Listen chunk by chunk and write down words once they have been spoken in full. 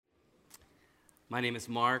My name is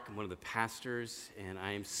Mark. I'm one of the pastors, and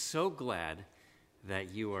I am so glad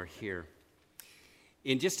that you are here.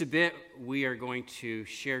 In just a bit, we are going to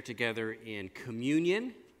share together in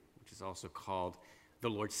communion, which is also called the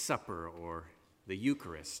Lord's Supper or the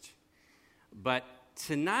Eucharist. But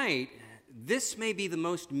tonight, this may be the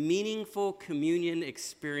most meaningful communion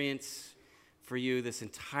experience for you this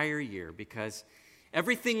entire year, because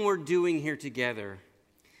everything we're doing here together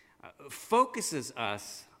focuses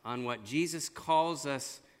us on what Jesus calls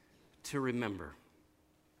us to remember: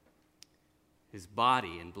 his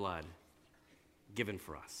body and blood given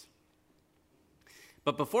for us.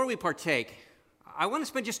 But before we partake, I want to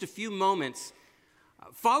spend just a few moments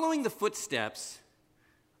following the footsteps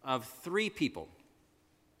of three people.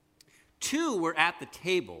 Two were at the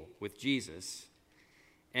table with Jesus,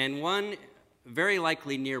 and one very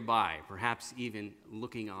likely nearby, perhaps even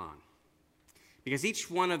looking on. Because each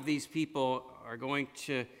one of these people are going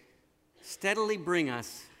to steadily bring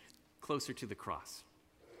us closer to the cross.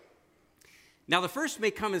 Now, the first may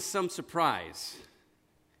come as some surprise.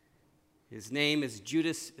 His name is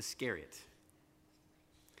Judas Iscariot.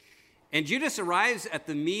 And Judas arrives at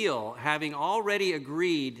the meal having already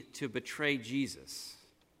agreed to betray Jesus.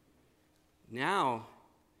 Now,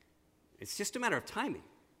 it's just a matter of timing.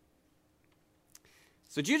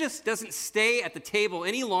 So Judas doesn't stay at the table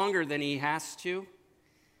any longer than he has to.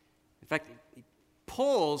 In fact, he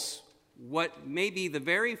pulls what may be the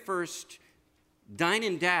very first dine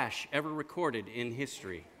and dash ever recorded in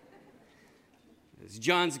history. As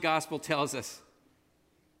John's gospel tells us,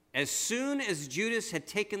 as soon as Judas had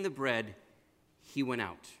taken the bread, he went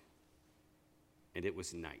out, and it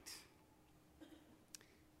was night.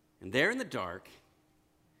 And there in the dark,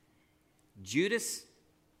 Judas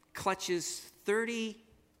clutches 30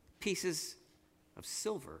 pieces of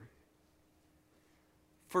silver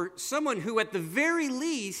for someone who, at the very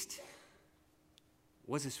least,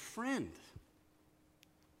 was his friend.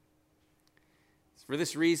 It's for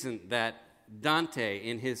this reason that Dante,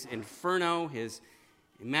 in his Inferno, his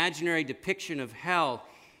imaginary depiction of hell,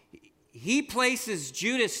 he places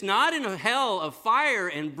Judas not in a hell of fire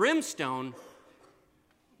and brimstone,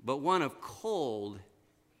 but one of cold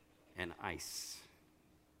and ice.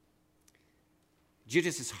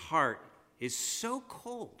 Judas's heart is so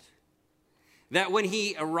cold that when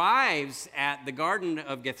he arrives at the Garden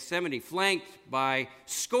of Gethsemane, flanked by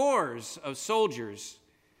scores of soldiers,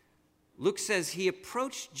 Luke says he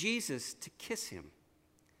approached Jesus to kiss him.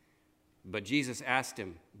 But Jesus asked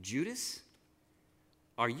him, "Judas,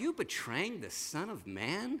 are you betraying the Son of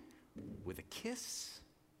Man with a kiss?"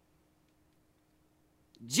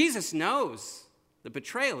 Jesus knows the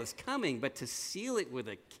betrayal is coming, but to seal it with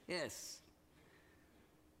a kiss,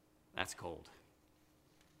 that's cold.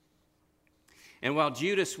 And while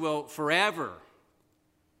Judas will forever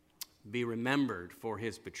be remembered for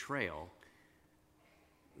his betrayal,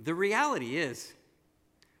 the reality is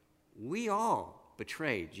we all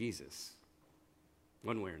betray Jesus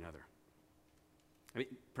one way or another. I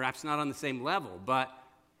mean, perhaps not on the same level, but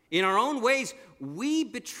in our own ways, we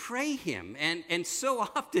betray him, and so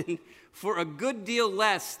often for a good deal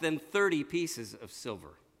less than 30 pieces of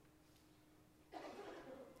silver.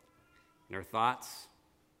 In our thoughts,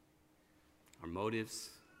 our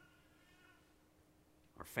motives,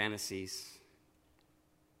 our fantasies,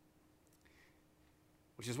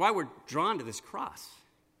 which is why we're drawn to this cross.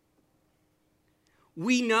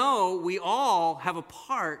 We know we all have a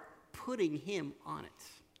part putting him on it.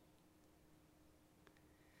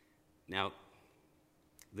 Now,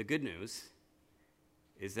 the good news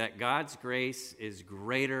is that God's grace is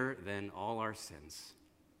greater than all our sins.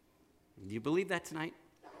 Do you believe that tonight?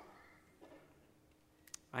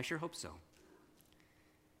 I sure hope so.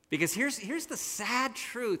 Because here's the sad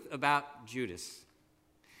truth about Judas.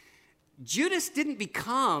 Judas didn't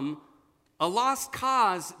become a lost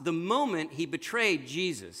cause the moment he betrayed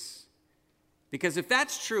Jesus. Because if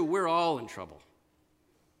that's true, we're all in trouble.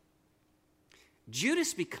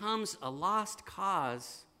 Judas becomes a lost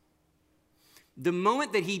cause the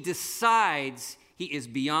moment that he decides he is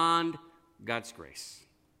beyond God's grace.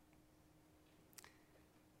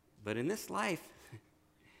 But in this life,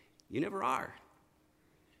 you never are.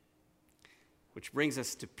 Which brings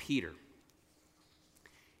us to Peter.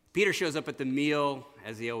 Peter shows up at the meal,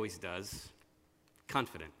 as he always does,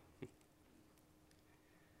 confident.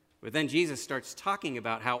 But then Jesus starts talking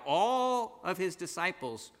about how all of his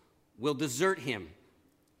disciples will desert him.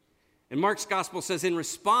 And Mark's gospel says, in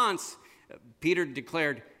response, Peter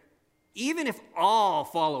declared, "Even if all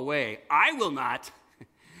fall away, I will not.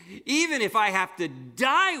 Even if I have to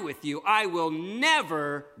die with you, I will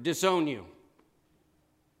never disown you."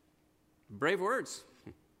 Brave words.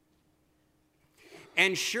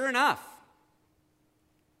 And sure enough,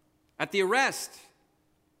 at the arrest,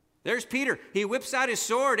 there's Peter. He whips out his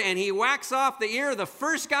sword and he whacks off the ear of the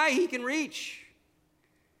first guy he can reach.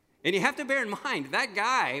 And you have to bear in mind, that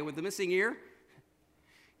guy with the missing ear,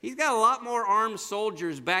 he's got a lot more armed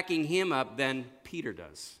soldiers backing him up than Peter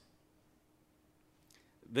does.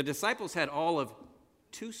 The disciples had all of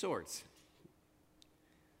 2 swords.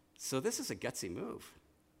 So this is a gutsy move.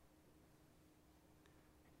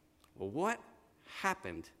 Well, what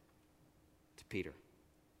happened to Peter?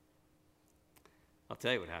 I'll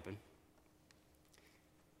tell you what happened.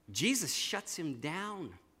 Jesus shuts him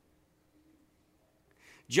down.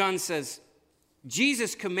 John says,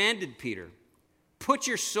 Jesus commanded Peter, "Put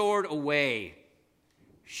your sword away.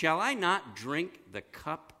 Shall I not drink the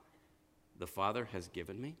cup the Father has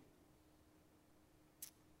given me?"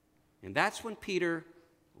 And that's when Peter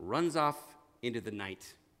runs off into the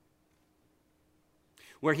night,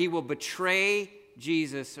 where he will betray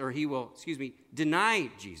Jesus, or he will, deny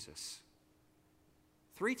Jesus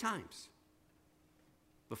 3 times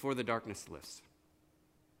before the darkness lifts.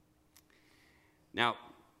 Now,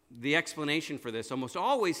 the explanation for this almost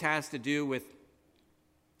always has to do with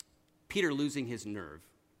Peter losing his nerve,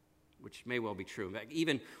 which may well be true. In fact,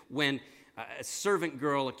 even when a servant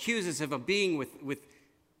girl accuses him of being with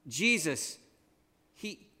Jesus,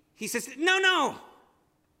 he says, no,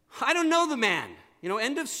 I don't know the man.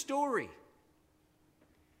 End of story.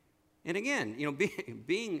 And again,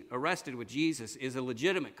 being arrested with Jesus is a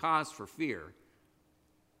legitimate cause for fear.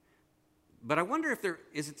 But I wonder if there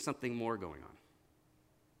isn't something more going on.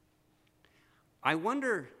 I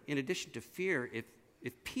wonder, in addition to fear,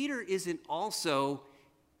 if Peter isn't also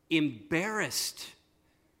embarrassed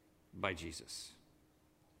by Jesus.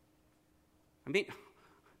 I mean,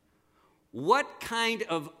 what kind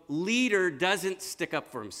of leader doesn't stick up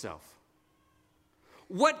for himself?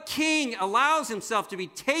 What king allows himself to be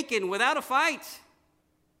taken without a fight?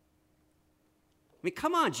 I mean,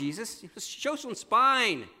 come on, Jesus, show some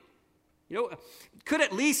spine. Could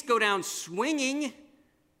at least go down swinging.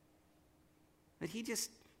 But he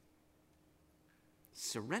just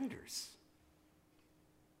surrenders.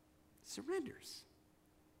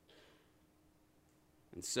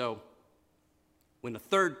 And so, when a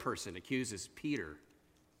third person accuses Peter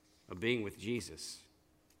of being with Jesus,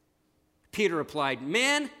 Peter replied,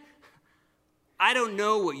 "Man, I don't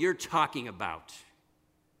know what you're talking about."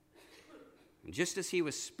 And just as he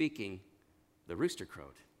was speaking, the rooster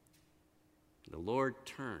crowed. The Lord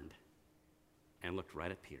turned and looked right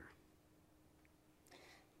at Peter.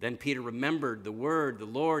 Then Peter remembered the word the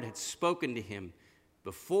Lord had spoken to him.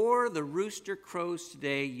 "Before the rooster crows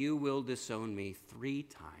today, you will disown me 3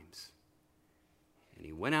 times. And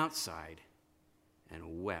he went outside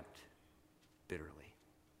and wept bitterly.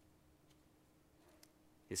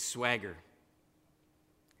 His swagger,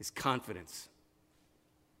 his confidence,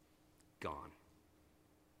 gone.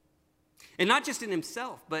 And not just in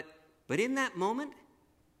himself, but in that moment,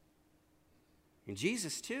 in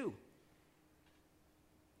Jesus too.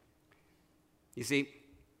 You see,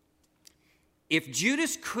 if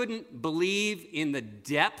Judas couldn't believe in the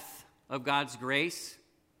depth of God's grace,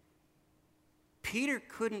 Peter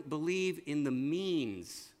couldn't believe in the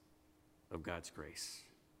means of God's grace,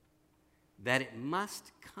 that it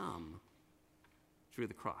must come through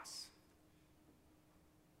the cross.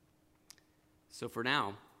 So for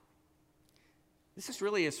now, this is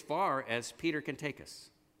really as far as Peter can take us.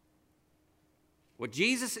 What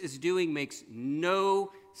Jesus is doing makes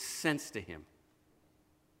no sense to him.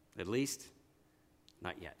 At least,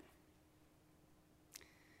 not yet.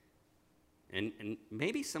 And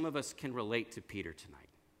maybe some of us can relate to Peter tonight.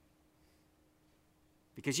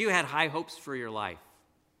 Because you had high hopes for your life.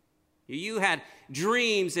 You had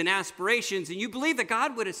dreams and aspirations, and you believed that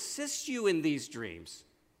God would assist you in these dreams.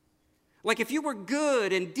 Like if you were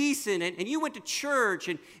good and decent and you went to church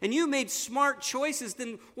and you made smart choices,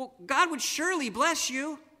 then, well, God would surely bless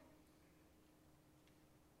you.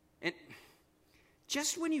 And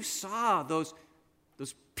just when you saw those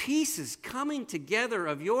pieces coming together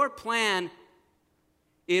of your plan,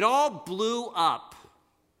 it all blew up.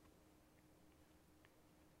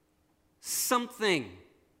 Something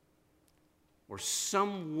or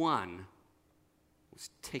someone was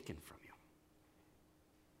taken from you.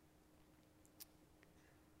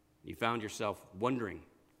 You found yourself wondering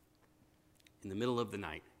in the middle of the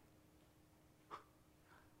night,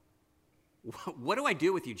 what do I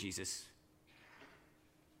do with you, Jesus?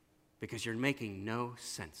 Because you're making no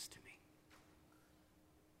sense to me.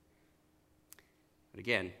 But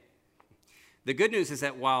again, the good news is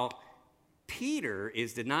that while Peter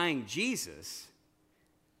is denying Jesus,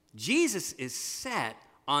 Jesus is set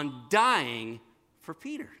on dying for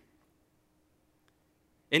Peter.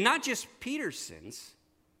 And not just Peter's sins,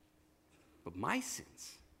 but my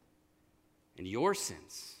sins and your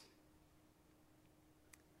sins.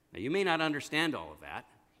 Now, you may not understand all of that.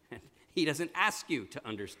 He doesn't ask you to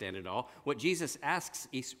understand it all. What Jesus asks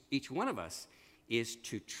each one of us is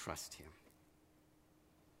to trust him.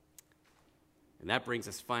 And that brings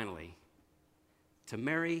us finally to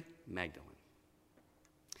Mary Magdalene.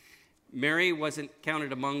 Mary wasn't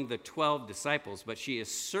counted among the 12 disciples, but she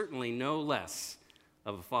is certainly no less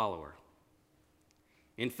of a follower.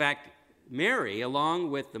 In fact, Mary,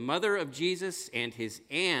 along with the mother of Jesus and his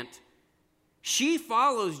aunt, she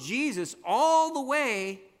follows Jesus all the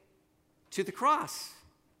way to the cross.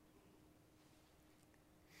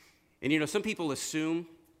 And some people assume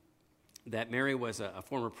that Mary was a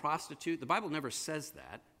former prostitute. The Bible never says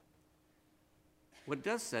that. What it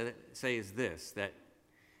does say is this, that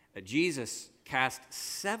Jesus cast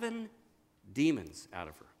 7 demons out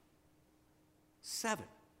of her. 7.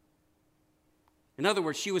 In other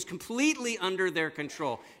words, she was completely under their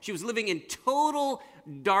control. She was living in total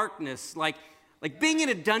darkness, like being in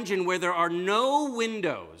a dungeon where there are no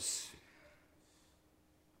windows,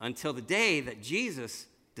 until the day that Jesus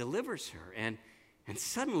delivers her. And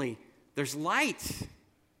suddenly there's light,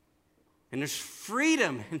 and there's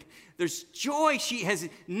freedom, and there's joy she has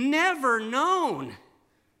never known.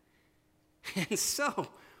 And so,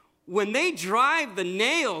 when they drive the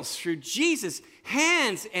nails through Jesus'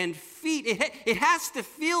 hands and feet, it has to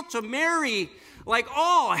feel to Mary like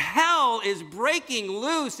all hell is breaking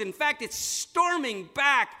loose. In fact, it's storming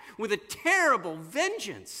back with a terrible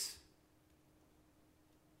vengeance.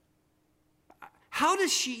 How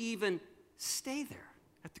does she even stay there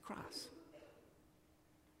at the cross?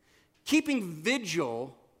 Keeping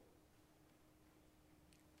vigil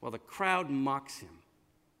while the crowd mocks him.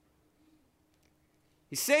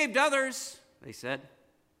 He saved others, they said,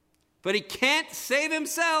 but he can't save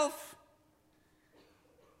himself.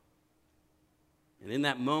 And in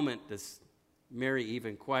that moment, does Mary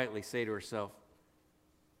even quietly say to herself,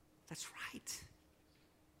 that's right.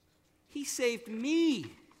 He saved me.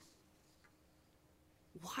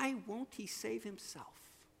 Why won't he save himself?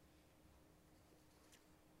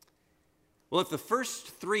 Well, if the first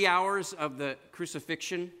 3 hours of the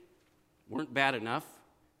crucifixion weren't bad enough,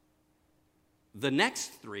 the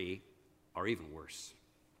next 3 are even worse.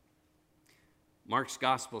 Mark's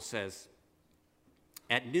gospel says,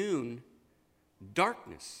 at noon,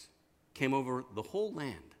 darkness came over the whole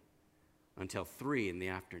land until 3 in the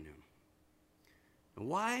afternoon. And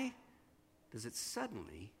why does it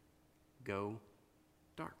suddenly go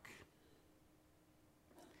dark?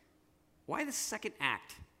 Why the second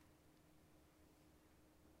act?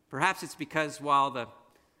 Perhaps it's because while the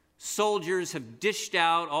soldiers have dished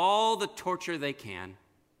out all the torture they can,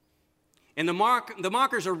 and the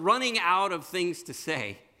mockers are running out of things to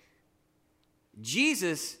say,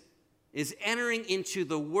 Jesus is entering into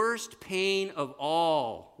the worst pain of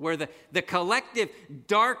all, where the collective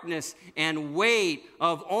darkness and weight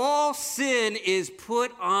of all sin is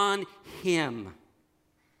put on him.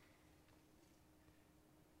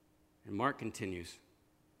 And Mark continues,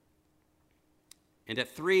 and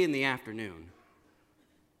at 3 in the afternoon,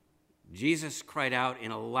 Jesus cried out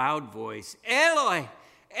in a loud voice, Eloi,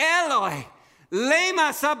 Eloi,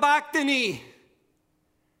 lema sabachthani,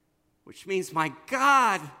 which means, my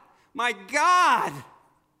God,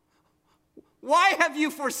 why have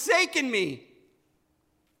you forsaken me?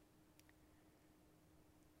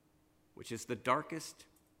 Which is the darkest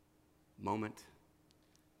moment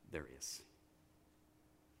there is.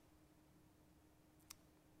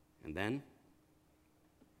 And then,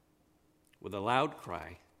 with a loud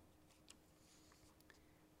cry,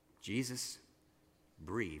 Jesus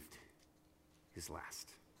breathed his last.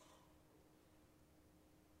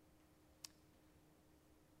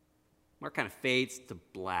 Mark kind of fades to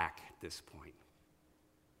black at this point,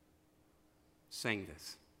 saying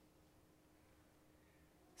this.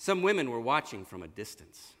 Some women were watching from a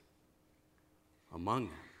distance. Among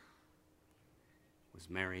them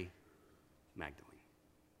was Mary Magdalene.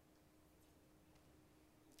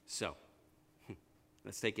 So,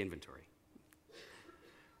 let's take inventory.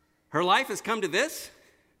 Her life has come to this.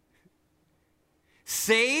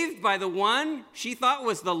 Saved by the one she thought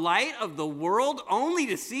was the light of the world, only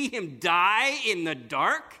to see him die in the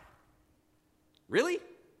dark? Really?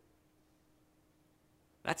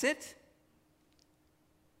 That's it?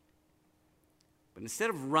 But instead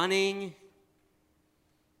of running,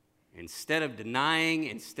 instead of denying,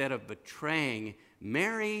 instead of betraying,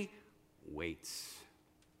 Mary waits.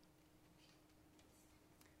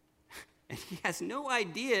 And he has no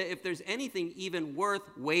idea if there's anything even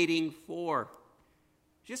worth waiting for.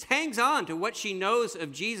 She just hangs on to what she knows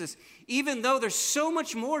of Jesus, even though there's so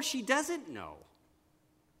much more she doesn't know.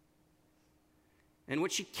 And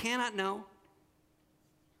what she cannot know,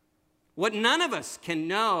 what none of us can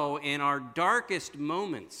know in our darkest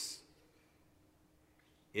moments,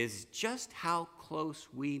 is just how close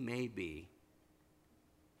we may be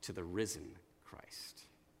to the risen Christ.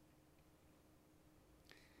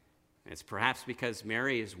 And it's perhaps because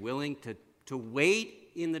Mary is willing to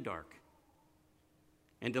wait in the dark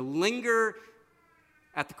and to linger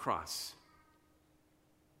at the cross,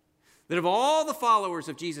 that of all the followers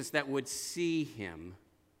of Jesus that would see him,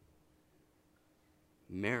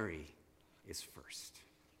 Mary is first.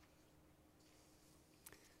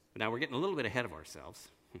 But now we're getting a little bit ahead of ourselves.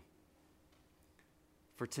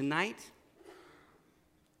 For tonight,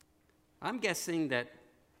 I'm guessing that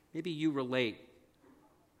maybe you relate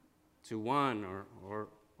to one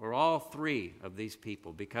or all three of these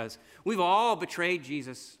people, because we've all betrayed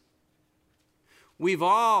Jesus. We've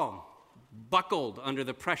all buckled under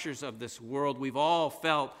the pressures of this world. We've all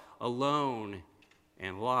felt alone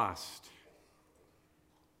and lost.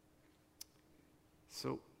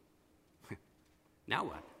 So, now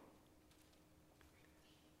what?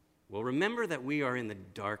 Well, remember that we are in the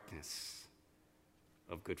darkness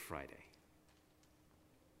of Good Friday.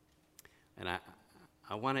 And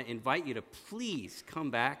I want to invite you to please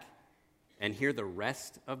come back and hear the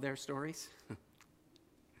rest of their stories.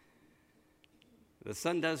 The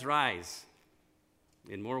sun does rise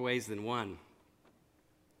in more ways than one.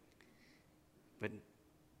 But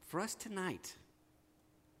for us tonight,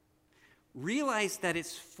 realize that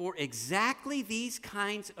it's for exactly these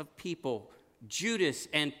kinds of people, Judas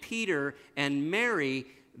and Peter and Mary,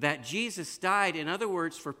 that Jesus died. In other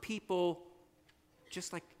words, for people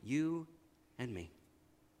just like you and me.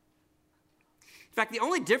 In fact, the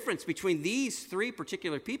only difference between these three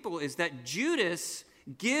particular people is that Judas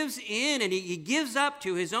gives in and he gives up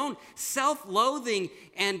to his own self-loathing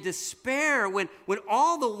and despair when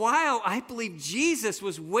all the while I believe Jesus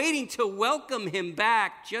was waiting to welcome him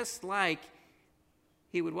back, just like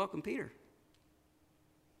he would welcome Peter.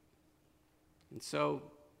 And so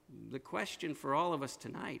the question for all of us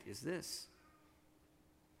tonight is this: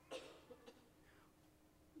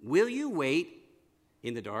 will you wait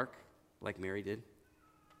in the dark like Mary did?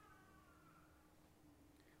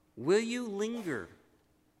 Will you linger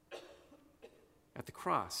at the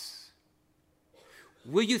cross?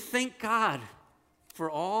 Will you thank God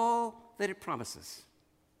for all that it promises?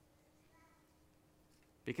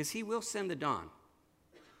 Because he will send the dawn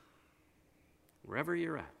wherever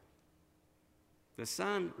you're at. The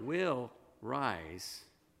sun will rise.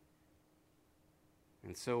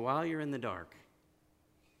 And so while you're in the dark,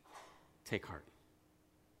 take heart.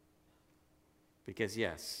 Because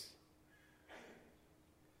yes,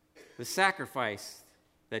 the sacrifice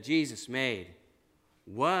that Jesus made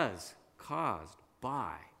was caused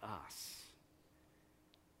by us,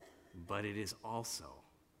 but it is also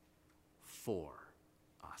for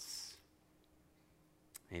us.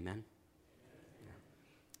 Amen? Yeah.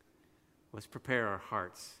 Let's prepare our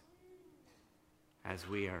hearts as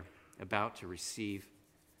we are about to receive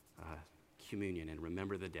communion and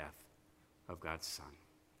remember the death of God's Son.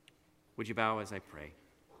 Would you bow as I pray?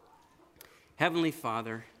 Heavenly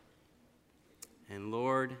Father and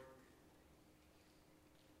Lord,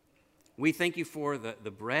 we thank you for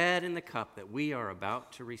the bread and the cup that we are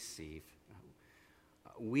about to receive.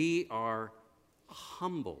 We are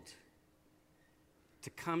humbled to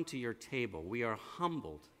come to your table. We are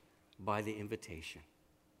humbled by the invitation.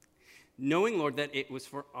 Knowing, Lord, that it was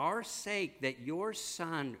for our sake that your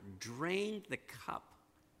Son drained the cup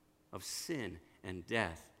of sin and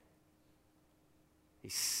death. He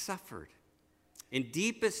suffered in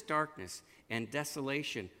deepest darkness and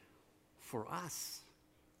desolation for us.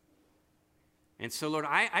 And so, Lord,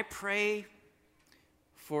 I pray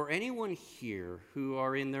for anyone here who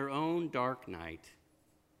are in their own dark night.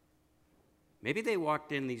 Maybe they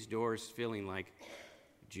walked in these doors feeling like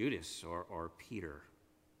Judas or Peter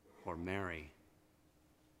or Mary.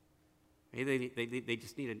 Maybe they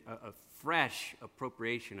just need a fresh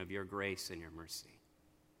appropriation of your grace and your mercy.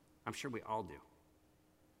 I'm sure we all do.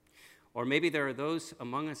 Or maybe there are those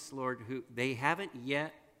among us, Lord, who they haven't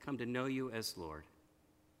yet come to know you as Lord.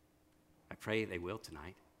 I pray they will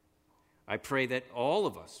tonight. I pray that all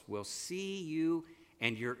of us will see you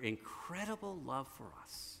and your incredible love for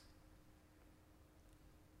us.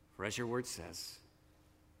 For as your word says,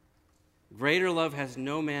 greater love has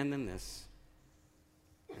no man than this,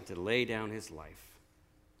 and to lay down his life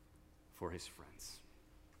for his friends.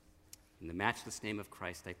 In the matchless name of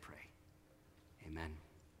Christ I pray. Amen.